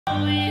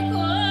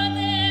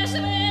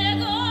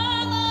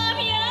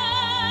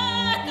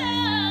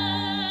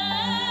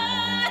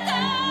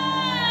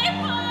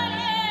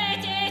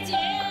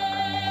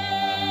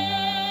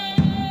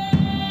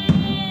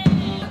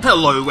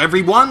Hello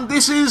everyone,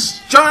 this is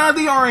Joe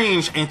the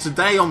Orange, and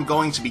today I'm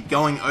going to be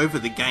going over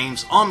the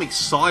games I'm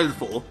excited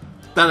for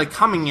that are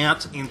coming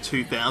out in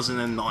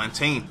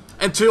 2019.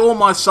 And to all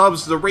my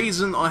subs, the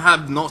reason I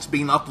have not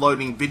been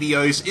uploading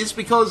videos is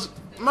because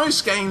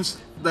most games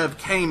that have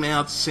came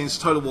out since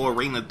Total War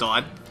Arena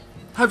died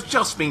have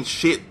just been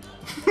shit.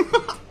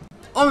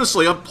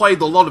 Honestly, I've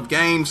played a lot of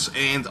games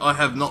and I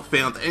have not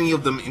found any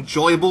of them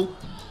enjoyable,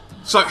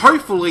 so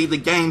hopefully the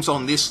games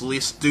on this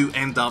list do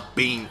end up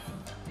being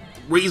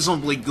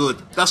reasonably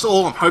good. That's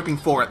all I'm hoping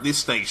for at this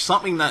stage,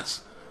 something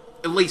that's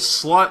at least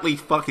slightly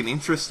fucking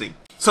interesting.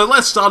 So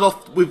let's start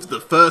off with the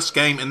first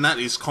game, and that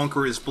is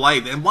Conqueror's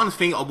Blade. And one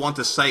thing I want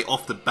to say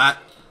off the bat,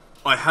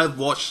 I have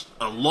watched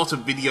a lot of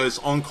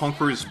videos on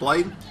Conqueror's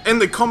Blade,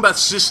 and the combat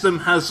system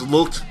has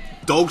looked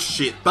dog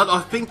shit, but I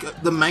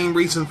think the main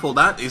reason for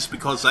that is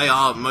because they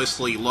are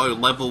mostly low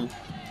level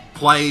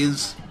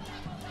players,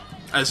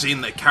 as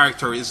in their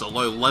character is a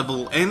low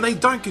level, and they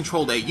don't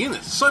control their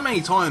units. So many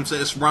times they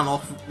just run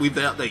off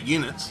without their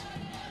units.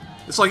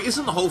 It's like,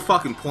 isn't the whole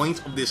fucking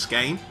point of this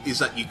game is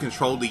that you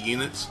control the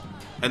units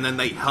and then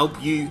they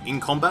help you in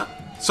combat?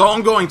 So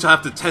I'm going to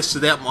have to test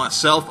it out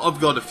myself.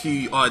 I've got a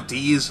few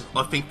ideas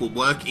I think will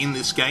work in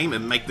this game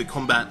and make the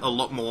combat a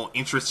lot more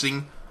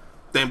interesting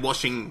than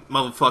watching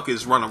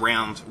motherfuckers run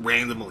around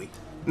randomly.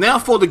 Now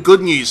for the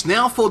good news,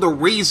 now for the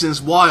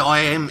reasons why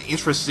I am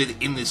interested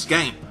in this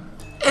game.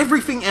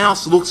 Everything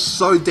else looks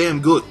so damn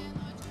good.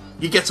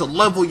 You get to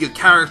level your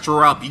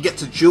character up, you get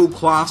to dual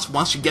class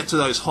once you get to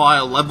those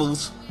higher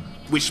levels,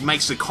 which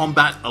makes the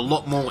combat a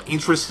lot more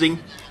interesting.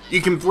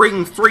 You can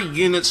bring 3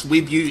 units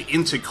with you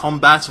into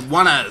combat,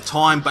 one at a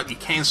time, but you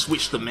can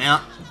switch them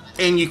out,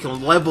 and you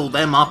can level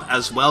them up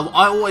as well.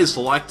 I always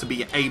like to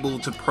be able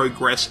to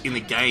progress in a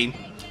game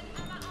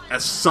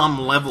at some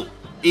level,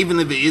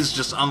 even if it is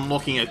just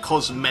unlocking a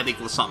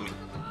cosmetic or something.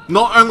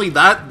 Not only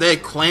that, their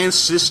clan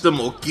system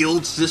or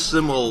guild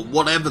system or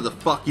whatever the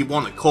fuck you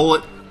want to call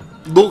it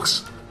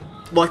looks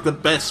like the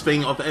best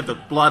thing I've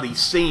ever bloody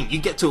seen.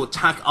 You get to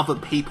attack other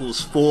people's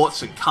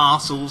forts and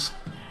castles,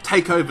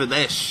 take over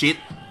their shit.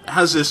 It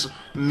has this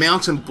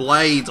Mountain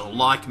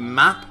Blade-like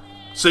map,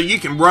 so you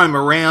can roam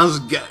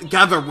around,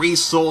 gather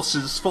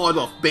resources, fight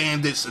off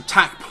bandits,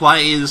 attack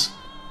players,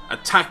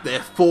 attack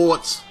their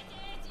forts.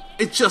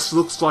 It just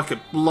looks like a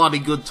bloody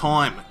good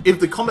time. If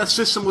the combat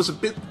system was a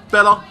bit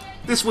better,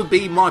 this would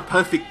be my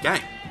perfect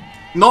game.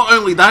 Not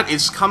only that,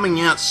 it's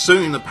coming out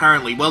soon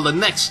apparently. Well, the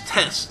next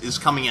test is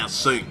coming out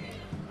soon,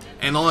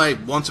 and I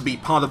want to be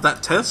part of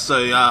that test,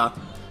 so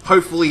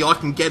hopefully I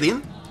can get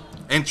in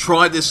and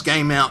try this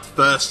game out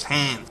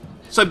firsthand.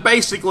 So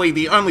basically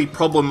the only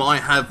problem I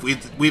have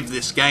with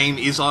this game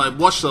is I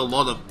watched a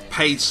lot of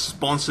paid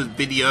sponsored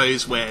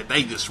videos where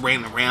they just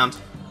ran around,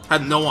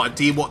 had no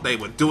idea what they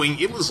were doing.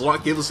 It was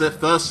like it was their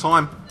first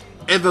time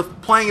ever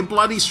playing a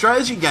bloody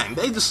strategy game.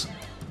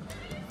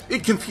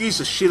 It confused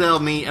the shit out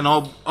of me, and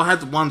I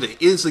had to wonder,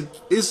 is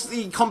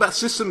the combat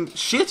system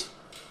shit?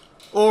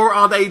 Or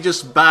are they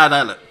just bad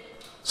at it?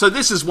 So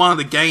this is one of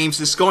the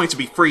games. It's going to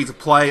be free to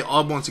play.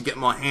 I want to get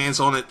my hands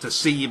on it to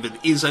see if it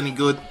is any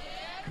good.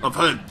 I've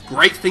heard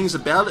great things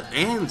about it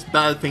and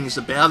bad things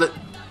about it.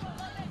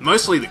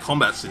 Mostly the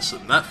combat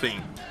system, that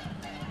thing.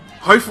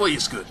 Hopefully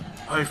it's good.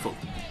 Hopefully.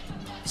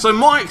 So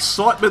my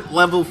excitement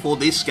level for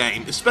this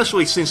game,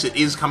 especially since it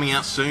is coming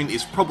out soon,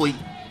 is probably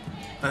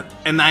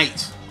an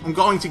 8. I'm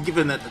going to give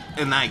it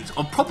an 8.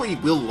 I probably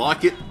will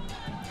like it.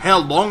 How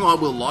long I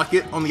will like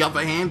it, on the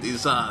other hand,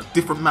 is a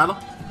different matter.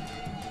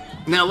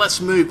 Now let's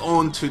move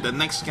on to the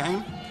next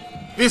game.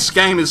 This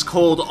game is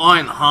called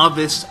Iron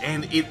Harvest,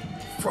 and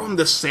from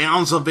the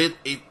sounds of it,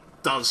 it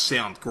does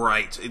sound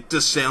great. It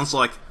just sounds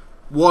like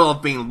what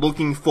I've been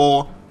looking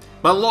for.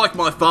 But like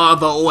my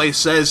father always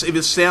says, if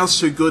it sounds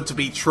too good to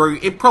be true,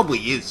 it probably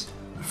is.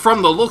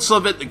 From the looks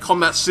of it, the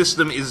combat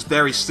system is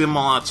very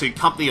similar to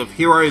Company of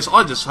Heroes.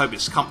 I just hope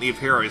it's Company of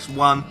Heroes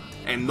 1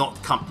 and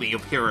not Company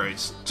of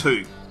Heroes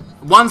 2.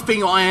 One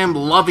thing I am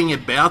loving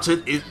about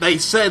it is they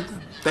said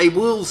they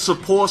will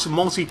support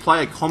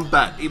multiplayer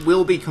combat. It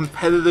will be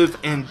competitive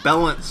and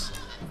balanced.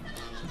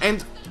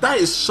 And that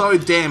is so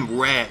damn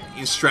rare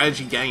in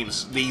strategy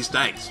games these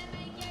days.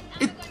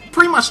 It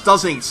pretty much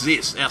doesn't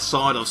exist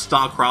outside of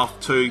StarCraft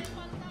 2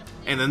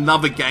 and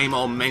another game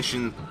I'll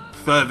mention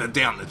further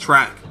down the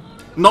track.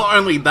 Not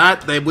only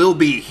that, there will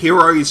be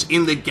heroes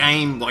in the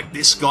game, like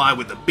this guy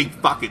with the big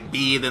fucking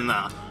beard and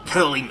the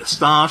curly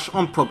moustache.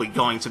 I'm probably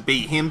going to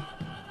be him.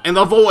 And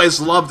I've always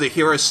loved the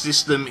hero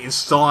system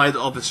inside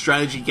of a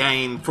strategy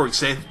game. For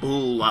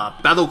example,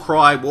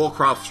 Battlecry,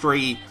 Warcraft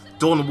 3,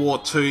 Dawn of War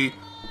 2.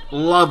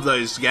 Love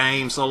those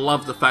games. I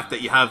love the fact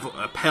that you have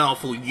a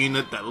powerful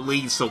unit that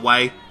leads the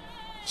way.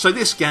 So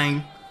this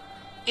game,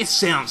 it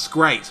sounds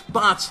great,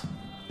 but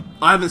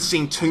I haven't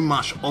seen too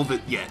much of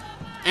it yet.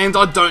 And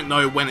I don't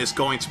know when it's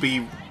going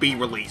to be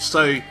released,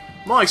 so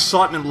My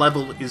excitement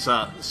level is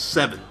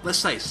 7. Let's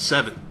say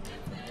 7.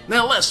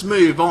 Now let's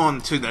move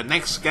on to the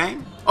next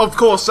game. Of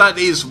course, that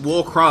is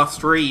Warcraft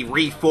 3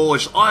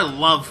 Reforged. I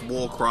love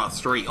Warcraft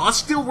 3. I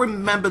still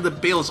remember the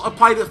builds. I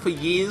played it for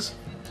years.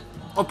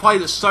 I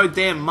played it so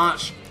damn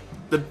much.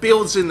 The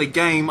builds in the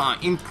game are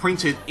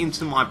imprinted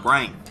into my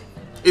brain.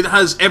 It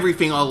has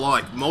everything I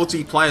like.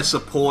 Multiplayer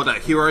support, a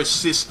hero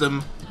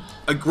system,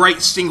 a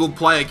great single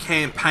player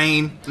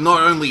campaign.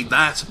 Not only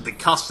that, the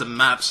custom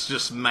maps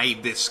just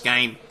made this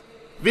game.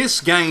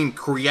 This game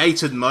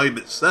created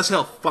moments. That's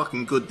how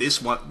fucking good this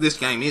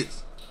game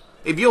is.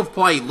 If you've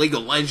played League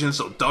of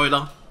Legends or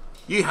Dota,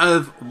 you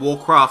have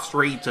Warcraft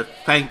 3 to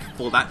thank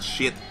for that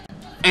shit.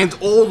 And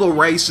all the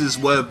races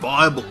were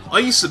viable. I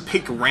used to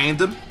pick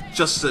random,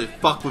 just to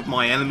fuck with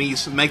my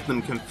enemies, make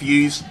them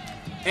confused,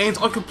 and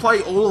I could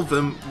play all of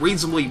them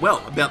reasonably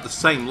well, about the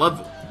same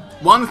level.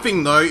 One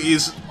thing though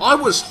is, I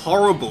was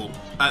horrible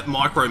at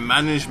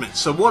micromanagement,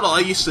 so what I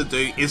used to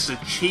do is the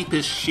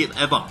cheapest shit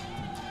ever.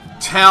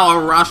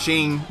 Tower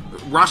rushing,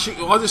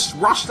 I just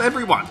rushed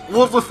everyone,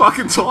 all the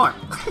fucking time.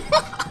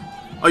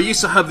 I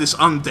used to have this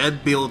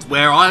undead build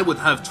where I would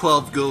have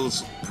 12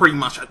 ghouls pretty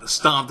much at the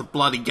start of the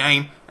bloody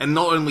game, and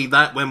not only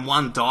that, when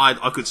one died,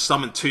 I could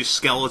summon 2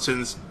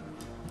 skeletons.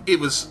 It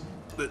was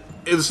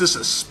just a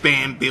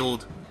spam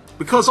build.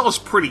 Because I was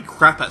pretty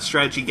crap at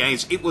strategy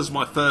games, it was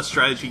my first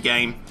strategy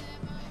game,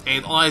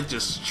 and I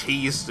just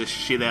cheesed the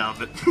shit out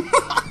of it.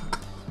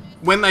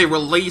 When they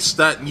released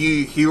that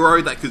new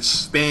hero that could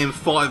spam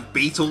 5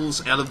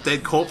 beetles out of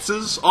dead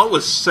corpses, I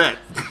was set.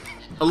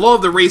 A lot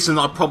of the reason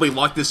I probably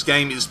like this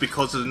game is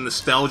because of the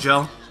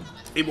nostalgia.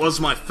 It was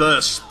my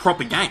first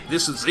proper game.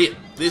 This is it.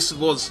 This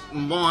was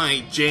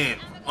my jam.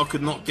 I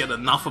could not get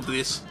enough of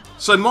this.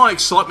 So my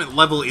excitement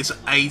level is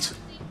 8,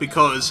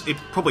 because it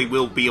probably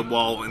will be a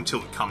while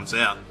until it comes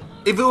out.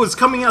 If it was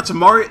coming out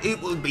tomorrow,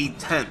 it would be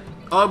 10.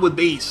 I would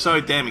be so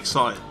damn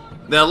excited.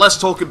 Now let's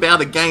talk about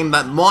a game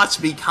that might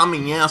be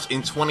coming out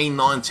in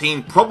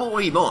 2019.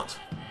 Probably not.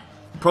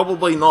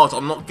 Probably not.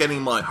 I'm not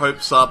getting my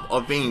hopes up.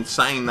 I've been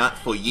saying that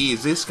for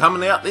years. It's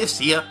coming out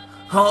this year.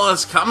 Oh,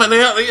 it's coming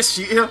out this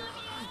year.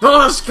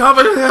 Oh, it's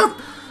coming out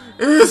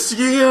this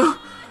year.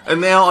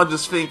 And now I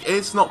just think,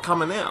 it's not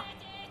coming out.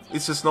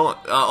 It's just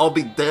not. I'll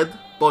be dead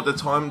by the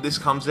time this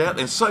comes out.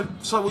 And so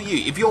will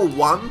you. If you're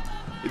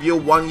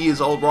 1 years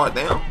old right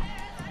now,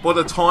 by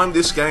the time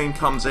this game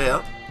comes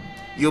out,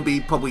 you'll be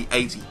probably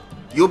 80.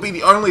 You'll be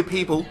the only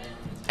people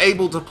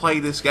able to play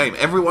this game.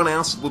 Everyone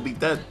else will be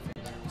dead.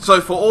 So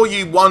for all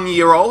you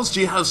 1-year-olds,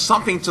 you have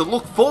something to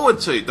look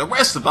forward to. The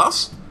rest of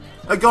us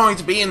are going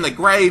to be in the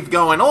grave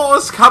going, oh,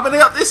 it's coming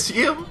out this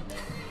year.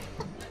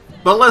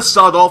 But let's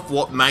start off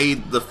what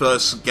made the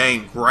first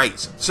game great.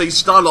 So you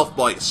start off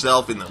by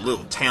yourself in a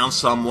little town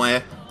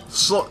somewhere,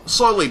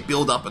 slowly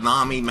build up an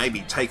army,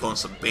 maybe take on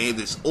some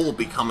bandits or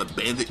become a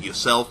bandit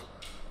yourself,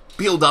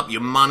 build up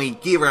your money,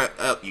 gear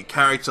out your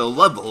character,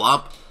 level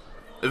up.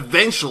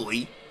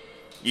 Eventually,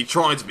 you're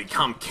trying to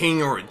become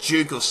king or a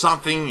duke or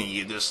something, and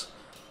you just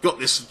got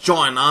this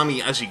giant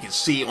army as you can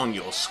see on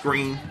your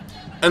screen.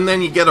 And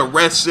then you get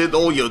arrested,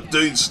 all your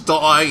dudes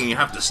die, and you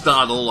have to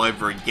start all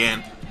over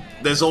again.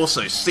 There's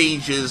also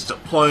sieges,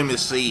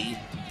 diplomacy,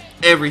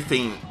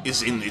 everything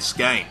is in this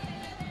game.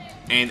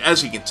 And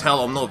as you can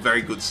tell, I'm not a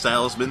very good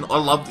salesman. I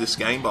love this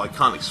game, but I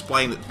can't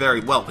explain it very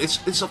well.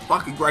 It's a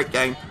fucking great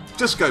game,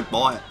 just go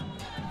buy it.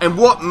 And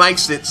what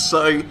makes it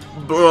so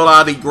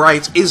bloody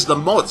great is the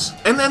mods.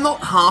 And they're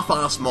not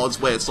half-assed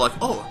mods where it's like,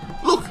 oh,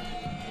 look,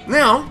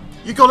 now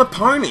you got a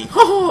pony.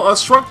 Oh, I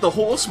shrunk the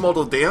horse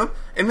model down,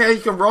 and now you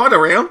can ride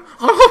around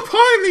on a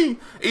pony.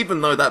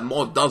 Even though that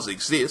mod does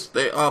exist,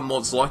 there are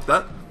mods like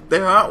that.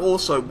 There are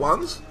also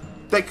ones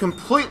that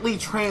completely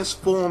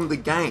transform the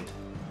game.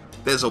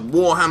 There's a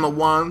Warhammer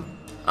one.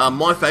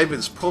 My favourite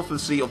is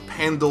Prophecy of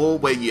Pandor,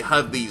 where you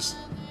have these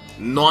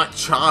night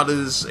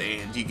charters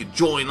and you can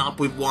join up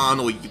with one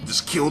or you can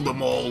just kill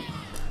them all.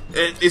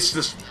 It's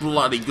just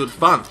bloody good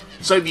fun.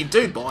 So if you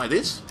do buy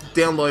this,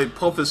 download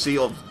Prophecy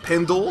of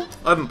Pandor.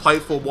 I haven't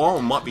played for a while,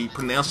 I might be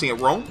pronouncing it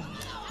wrong.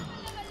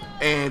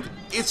 And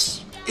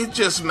it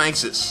just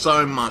makes it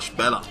so much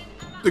better.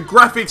 The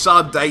graphics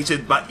are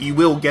dated, but you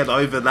will get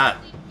over that.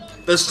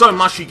 There's so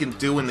much you can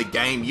do in the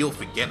game, you'll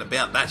forget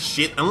about that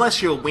shit,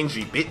 unless you're a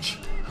whingy bitch.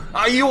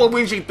 Are you a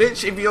whingy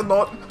bitch? If you're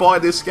not, buy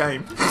this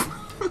game.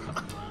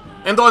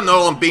 And I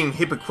know I'm being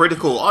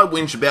hypocritical, I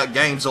whinge about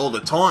games all the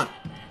time.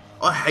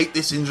 I hate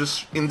this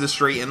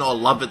industry and I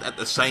love it at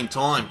the same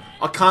time.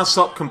 I can't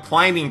stop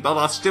complaining, but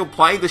I still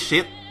play the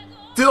shit.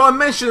 Did I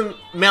mention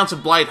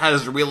Mountain Blade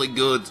has really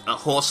good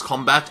horse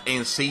combat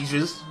and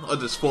sieges? I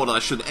just thought I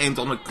should end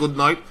on a good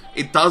note.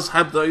 It does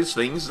have those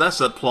things,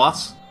 that's a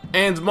plus.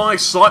 And my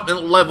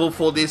excitement level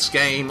for this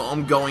game,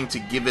 I'm going to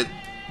give it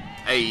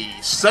a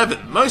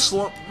 7.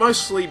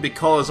 Mostly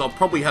because I'll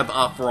probably have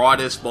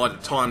arthritis by the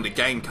time the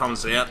game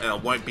comes out and I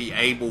won't be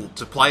able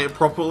to play it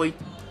properly.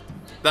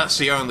 That's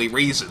the only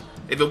reason.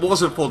 If it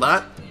wasn't for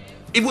that,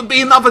 it would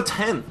be another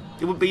 10.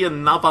 It would be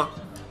another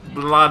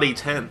bloody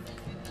 10.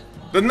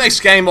 The next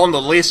game on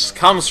the list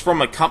comes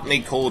from a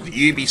company called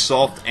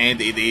Ubisoft,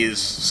 and it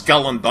is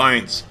Skull and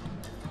Bones.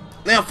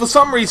 Now, for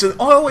some reason,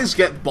 I always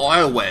get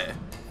BioWare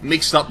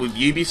mixed up with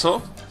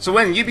Ubisoft. So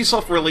when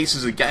Ubisoft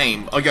releases a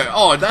game, I go,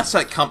 oh, that's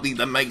that company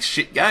that makes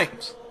shit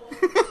games.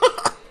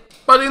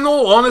 But in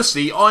all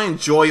honesty, I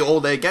enjoy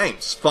all their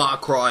games. Far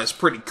Cry is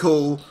pretty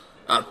cool.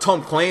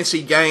 Tom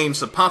Clancy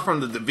games, apart from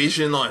The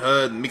Division, I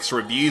heard mixed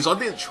reviews. I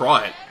didn't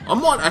try it. I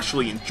might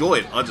actually enjoy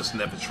it, I just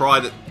never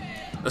tried it.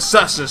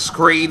 Assassin's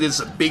Creed is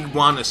a big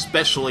one,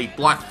 especially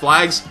Black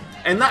Flags.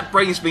 And that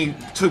brings me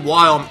to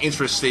why I'm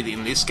interested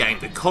in this game.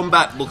 The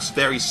combat looks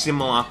very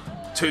similar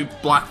to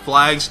Black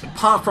Flags,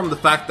 apart from the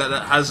fact that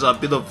it has a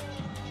bit of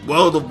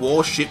World of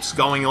Warships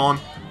going on.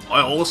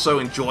 I also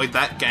enjoyed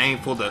that game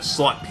for the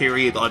slight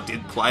period I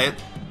did play it.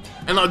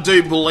 And I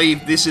do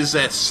believe this is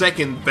their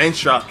second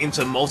venture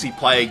into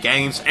multiplayer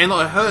games, and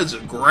I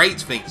heard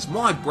great things.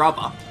 My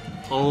brother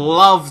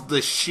loved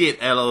the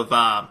shit out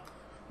of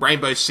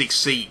Rainbow Six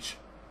Siege.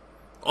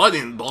 I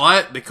didn't buy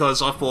it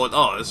because I thought,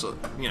 oh, it's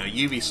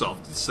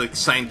Ubisoft. It's the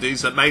same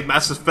dudes that made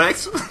Mass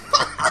Effect.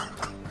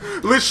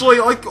 Literally,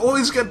 I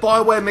always get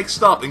BioWare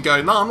mixed up and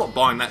go, no, I'm not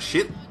buying that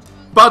shit.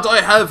 But I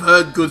have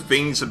heard good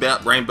things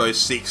about Rainbow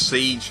Six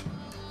Siege.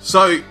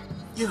 So,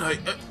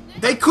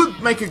 they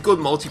could make a good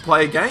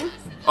multiplayer game.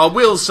 I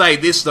will say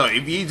this though,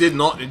 if you did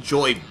not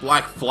enjoy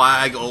Black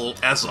Flag, or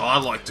as I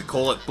like to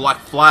call it, Black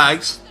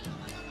Flags,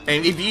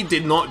 and if you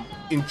did not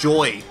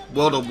enjoy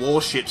World of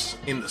Warships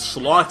in the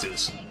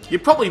slightest, you're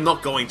probably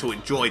not going to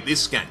enjoy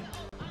this game.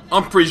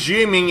 I'm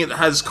presuming it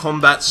has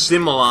combat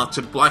similar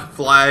to Black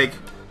Flag,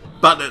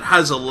 but it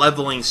has a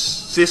leveling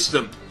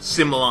system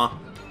similar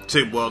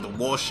to World of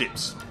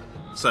Warships.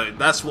 So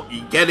that's what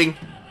you're getting.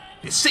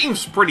 It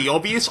seems pretty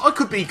obvious. I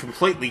could be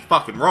completely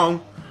fucking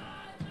wrong,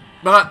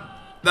 but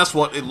that's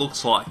what it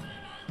looks like.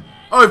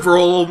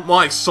 Overall,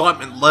 my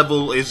excitement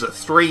level is a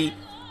 3,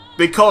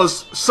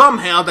 because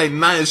somehow they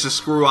managed to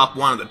screw up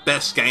one of the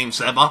best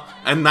games ever,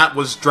 and that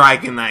was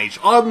Dragon Age.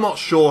 I'm not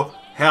sure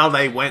how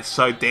they went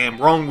so damn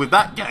wrong with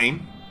that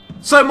game,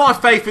 so my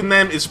faith in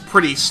them is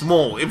pretty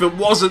small. If it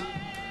wasn't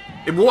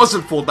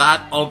for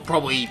that, I'll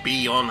probably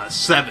be on a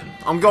 7.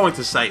 I'm going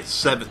to say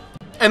 7.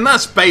 And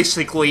that's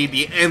basically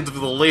the end of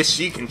the list.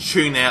 You can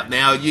tune out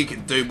now, you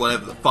can do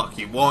whatever the fuck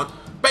you want.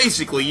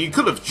 Basically, you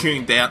could have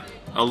tuned out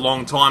a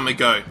long time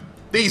ago.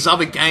 These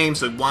other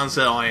games are ones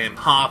that I am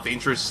half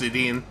interested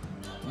in.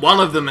 One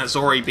of them has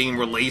already been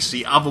released,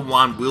 the other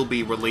one will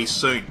be released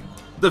soon.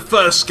 The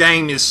first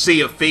game is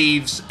Sea of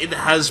Thieves. It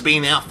has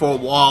been out for a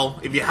while.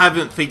 If you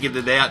haven't figured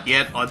it out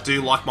yet, I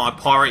do like my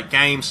pirate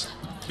games.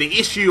 The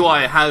issue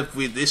I have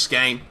with this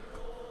game,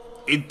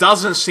 it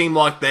doesn't seem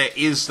like there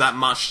is that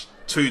much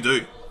to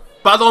do.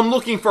 But I'm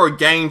looking for a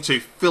game to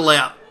fill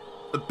out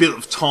a bit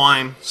of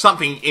time,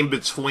 something in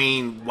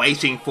between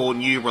waiting for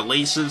new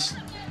releases.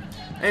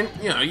 And,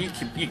 you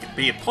could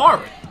be a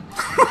pirate.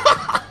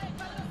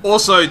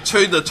 Also,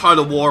 to the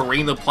Total War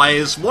Arena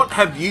players, what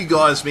have you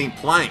guys been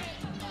playing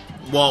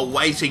while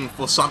waiting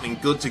for something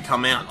good to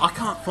come out? I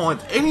can't find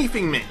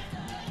anything, man.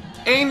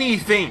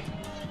 Anything.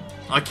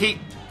 I keep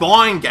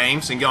buying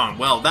games and going,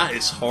 well, that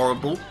is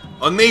horrible.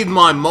 I need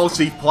my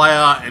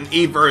multiplayer and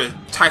either a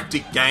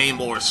tactic game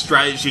or a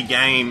strategy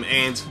game,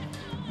 and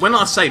when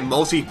I say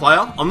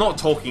multiplayer, I'm not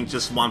talking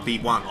just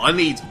 1v1. I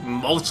need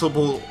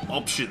multiple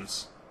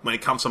options when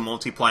it comes to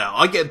multiplayer.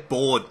 I get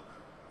bored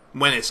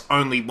when it's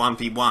only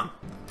 1v1.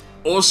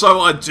 Also,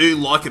 I do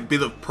like a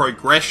bit of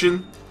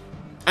progression,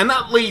 and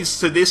that leads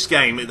to this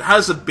game. It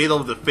has a bit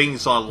of the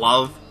things I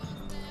love.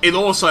 It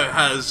also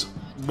has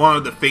one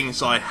of the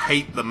things I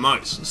hate the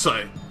most.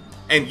 So,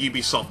 and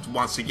Ubisoft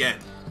once again,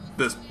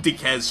 the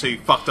dickheads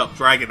who fucked up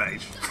Dragon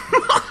Age.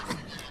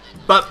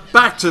 But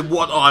back to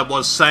what I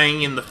was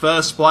saying in the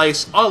first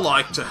place, I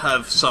like to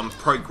have some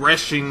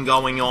progression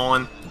going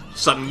on,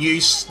 some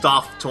new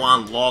stuff to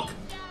unlock.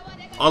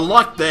 I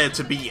like there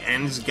to be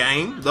end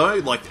game though,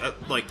 like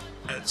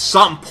at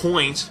some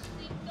point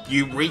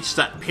you reach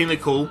that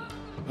pinnacle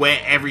where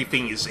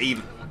everything is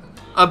even.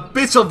 A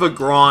bit of a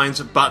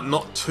grind, but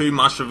not too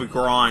much of a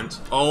grind.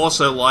 I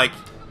also like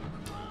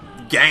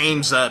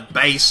games that are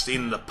based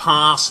in the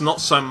past,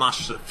 not so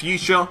much the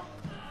future.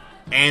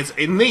 And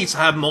it needs to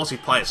have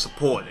multiplayer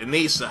support. It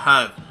needs to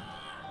have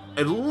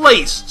at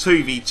least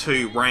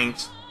 2v2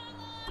 ranked.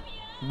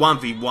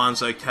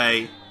 1v1's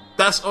okay.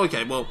 That's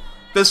okay, well,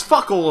 there's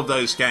fuck all of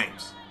those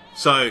games.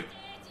 So,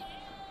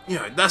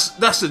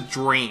 that's a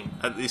dream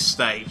at this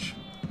stage.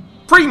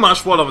 Pretty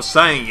much what I was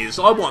saying is,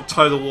 I want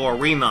Total War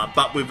Arena,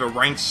 but with a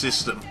ranked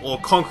system, or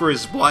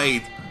Conqueror's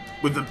Blade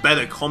with a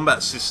better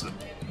combat system.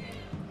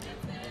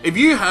 If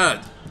you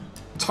had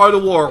Total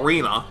War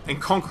Arena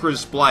and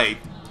Conqueror's Blade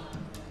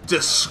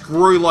just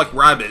screw like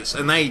rabbits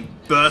and they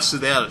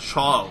bursted out a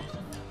child,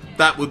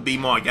 that would be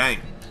my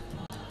game.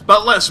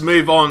 But let's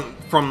move on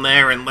from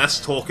there and let's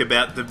talk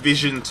about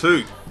Division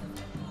 2.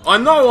 I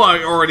know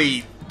I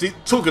already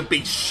took a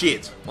big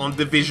shit on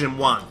Division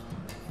 1,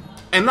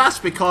 and that's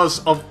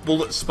because of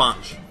Bullet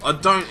Sponge. I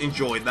don't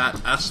enjoy that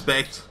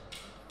aspect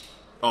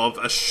of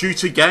a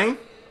shooter game.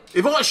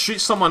 If I shoot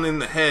someone in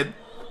the head,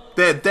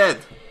 they're dead.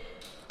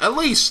 At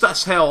least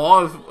that's how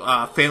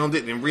I've found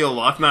it in real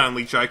life. No,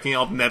 only joking,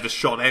 I've never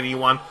shot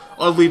anyone.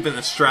 I live in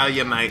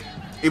Australia, mate.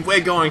 If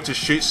we're going to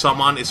shoot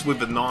someone, it's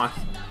with a knife.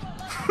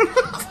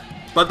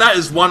 But that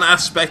is one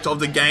aspect of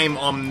the game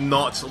I'm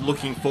not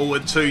looking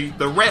forward to.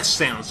 The rest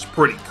sounds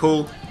pretty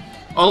cool.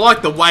 I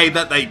like the way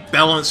that they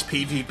balance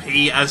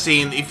PvP, as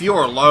in, if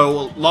you're a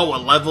lower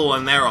level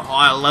and they're a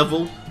higher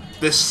level,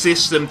 the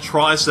system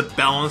tries to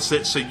balance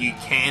it so you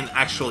can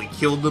actually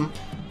kill them.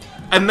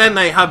 And then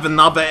they have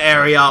another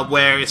area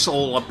where it's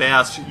all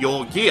about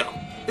your gear.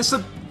 It's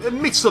a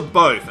mix of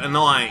both, and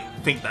I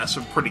think that's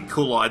a pretty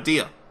cool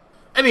idea.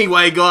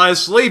 Anyway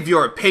guys, leave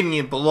your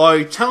opinion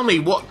below. Tell me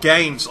what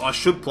games I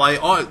should play.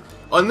 I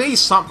need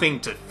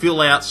something to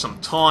fill out some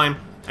time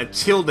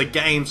until the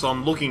games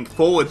I'm looking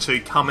forward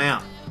to come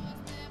out.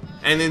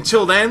 And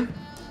until then,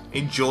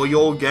 enjoy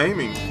your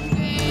gaming.